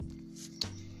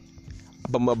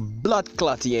but my blood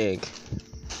clot yank.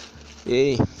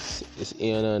 Hey, it's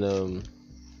Ian and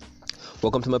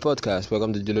welcome to my podcast.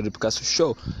 Welcome to the Lodi Picasso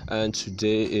Show. And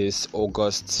today is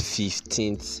August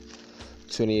 15th,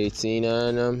 2018,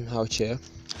 and I'm out here.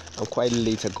 I'm quite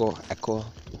late. I got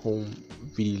home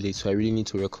really late, so I really need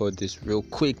to record this real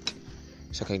quick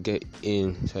so I can get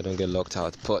in, so I don't get locked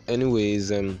out. But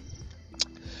anyways,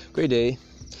 great day.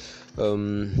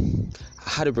 I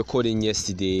had a recording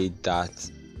yesterday that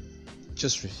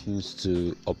just refused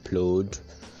to upload,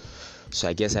 so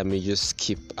I guess I may just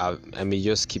skip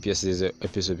yesterday's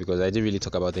episode because I didn't really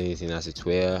talk about anything, as it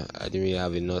were. I didn't really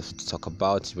have enough to talk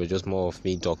about. It was just more of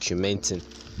me documenting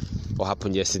what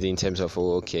happened yesterday in terms of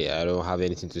I don't have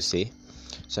anything to say,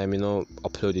 so I may not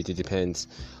upload it. It depends.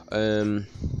 So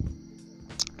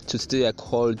today I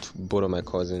called both of my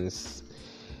cousins.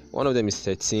 One of them is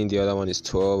 13, the other one is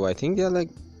 12. I think they're like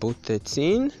both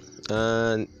 13.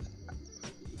 And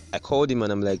I called him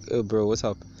and I'm like, "Oh bro, what's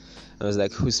up?" I was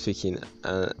like, "Who's speaking?"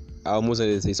 And I almost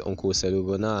wanted to say it's Uncle Selu,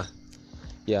 but nah.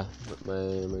 Yeah, my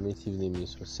native name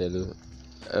is Selu.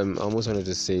 I almost wanted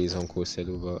to say it's Uncle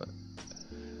Selu,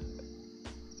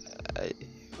 but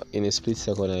in a split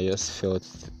second I just felt,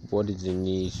 what is the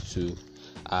need to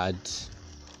add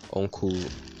Uncle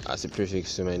as a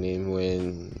prefix to my name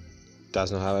when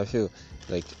that's not how I feel?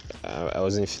 Like, I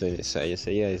wasn't feeling it, so I just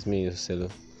said, "Yeah, it's me,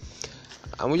 Selu."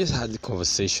 And we just had the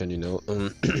conversation,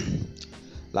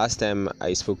 Last time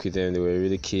I spoke with them, they were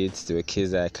really kids. They were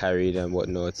kids that I carried and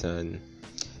whatnot, and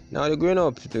now they're growing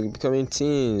up, they're becoming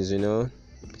teens,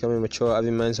 becoming mature,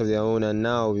 having minds of their own, and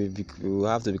now we will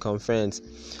have to become friends.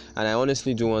 And I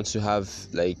honestly do want to have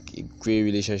like a great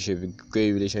relationship with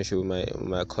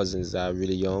my cousins that are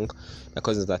really young. My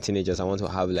cousins that are teenagers. I want to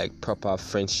have like proper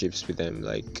friendships with them,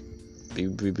 like be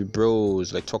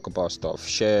bros, like talk about stuff,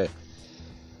 share,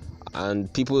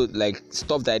 and people like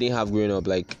stuff that I didn't have growing up,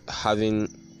 like having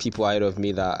people ahead of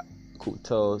me that could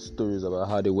tell stories about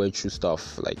how they went through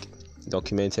stuff, like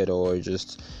documented, or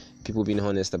just people being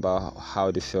honest about how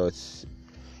they felt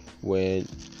when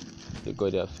they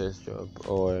got their first job,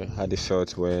 or how they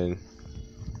felt when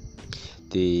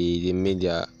they made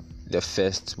their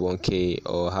first 1K,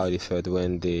 or how they felt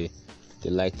when they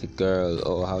liked a girl,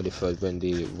 or how they felt when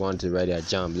they wanted to write their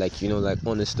jam, like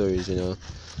honest stories,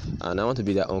 And I want to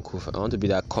be that uncle. I want to be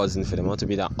that cousin for them. I want to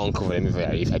be that uncle for them,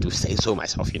 if I do say so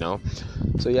myself,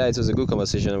 So yeah, it was a good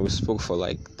conversation. We spoke for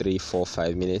like 3, 4,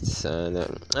 5 minutes, and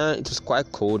it was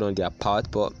quite cold on their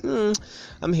part. But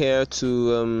I'm here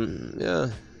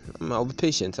to I'll be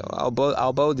patient. I'll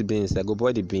boil the beans. I go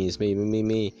boil the beans. Me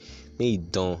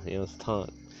done. You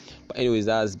understand? But anyways,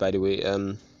 that's by the way.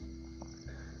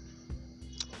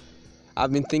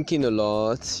 I've been thinking a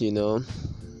lot,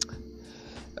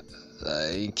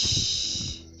 like,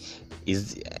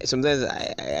 sometimes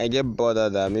I get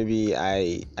bothered that maybe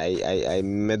I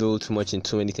meddle too much in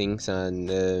too many things, and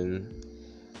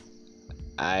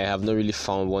I have not really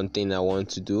found one thing I want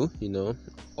to do,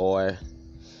 or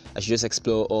I should just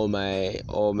explore all my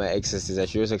excesses. I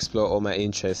should just explore all my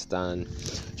interests and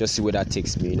just see where that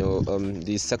takes me.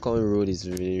 The second road is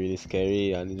really, really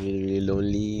scary, and it's really, really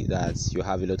lonely. That you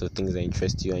have a lot of things that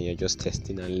interest you and you're just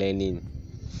testing and learning.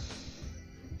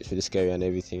 It's really scary and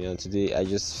everything. And today I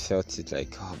just felt it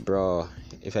like, oh, bro,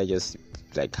 if I just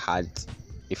like had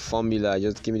a formula,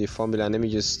 just give me the formula and let me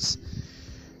just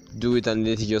do it and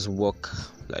let it just work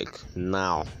like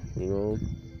now,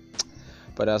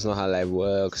 But that's not how life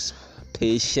works.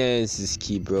 Patience is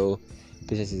key, bro.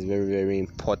 Patience is very, very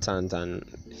important, and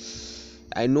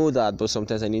I know that, but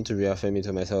sometimes I need to reaffirm it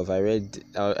to myself. I read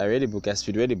a book. I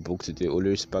read a book today,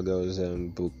 Ulrich Spagel's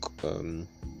book,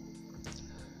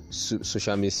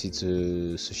 Social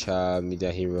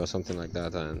Media Hero, or something like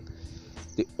that. And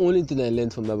the only thing I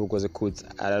learned from that book was a quote.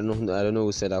 I don't know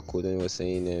who said that quote, and it was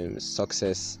saying,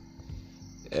 success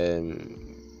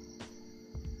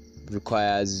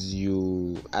requires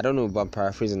you, I don't know, but I'm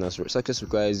paraphrasing now. Success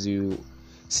requires you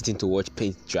sitting to watch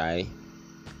paint dry,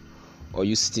 or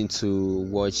you sitting to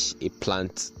watch a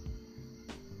plant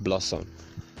blossom.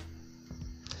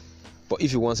 But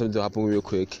if you want something to happen real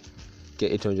quick,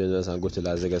 get $800 and go to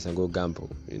Las Vegas and go gamble.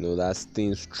 That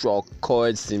thing struck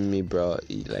chords in me, bro.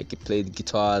 It played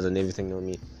guitars and everything on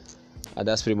me. And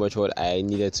that's pretty much what I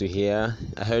needed to hear.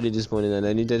 I heard it this morning and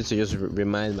I needed to just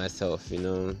remind myself,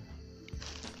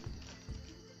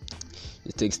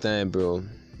 It takes time, bro.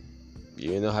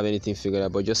 You don't have anything figured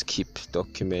out, but just keep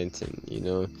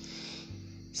documenting,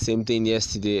 Same thing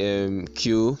yesterday.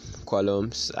 Q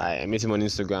Columns, I met him on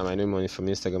Instagram. I know him from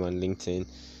Instagram and LinkedIn.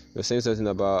 He was saying something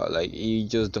about, like, he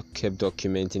just kept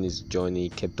documenting his journey,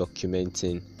 kept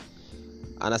documenting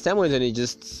And as time went on, it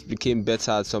just became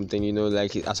better at something,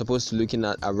 like as opposed to looking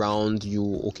at around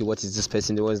you. Okay, what is this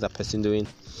person doing? What is that person doing?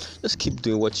 Just keep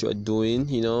doing what you are doing,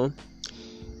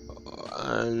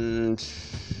 and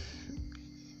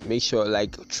make sure,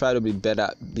 like, try to be better,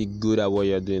 be good at what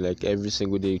you're doing. Like every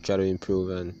single day, you try to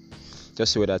improve, and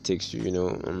just see where that takes you.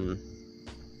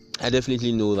 I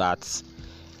definitely know that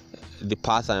the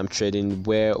path I am treading,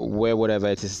 where whatever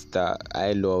it is that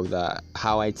I love, that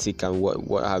how I take and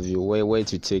what have you, where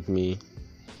to take me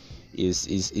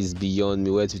is beyond me.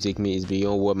 Where to take me is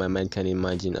beyond what my mind can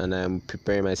imagine, and I'm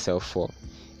preparing myself for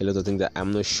a lot of things that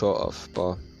I'm not sure of.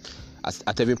 But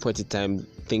at every point in time,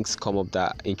 things come up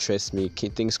that interest me,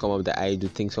 things come up that I do,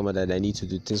 things come up that I need to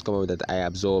do, things come up that I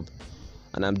absorb,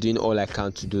 and I'm doing all I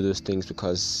can to do those things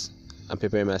because I'm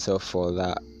preparing myself for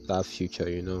that future,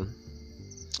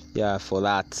 yeah, for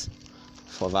that,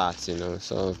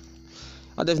 so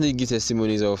I'll definitely give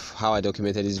testimonies of how I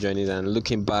documented these journeys, and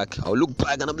looking back, I'll look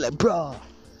back and I'm like, bro,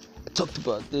 I talked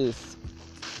about this,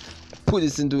 I put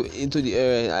this into the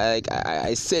air,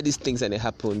 I said these things and it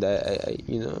happened. It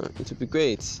would be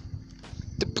great,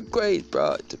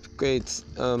 bro, it would be great.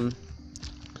 So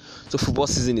football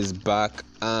season is back,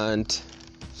 and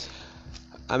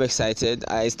I'm excited.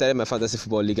 I started my fantasy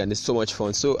football league, and it's so much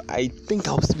fun. So I think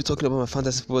I'll still be talking about my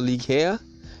fantasy football league here.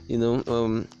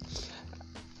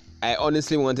 I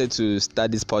honestly wanted to start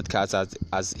this podcast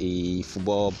as a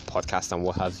football podcast and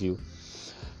what have you,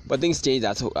 but things changed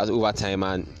as over time,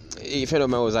 and a friend of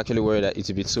mine was actually worried that it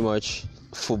would be too much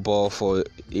football for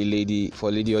lady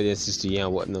audiences to hear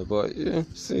and whatnot. But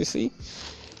see,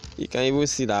 you can even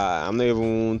see that I'm not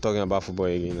even talking about football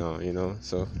again,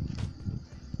 so.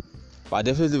 But I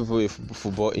definitely put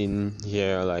football in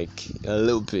here, like a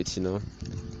little bit, Like,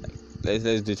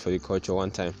 let's do it for the culture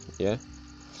one time, yeah.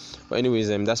 But anyways,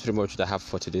 that's pretty much what I have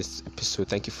for today's episode.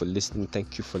 Thank you for listening.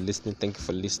 You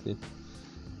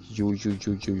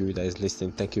that is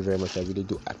listening. Thank you very much. I really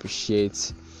do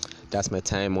appreciate. That's my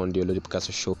time on the Olodi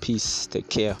Picasso Show. Peace. Take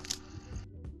care.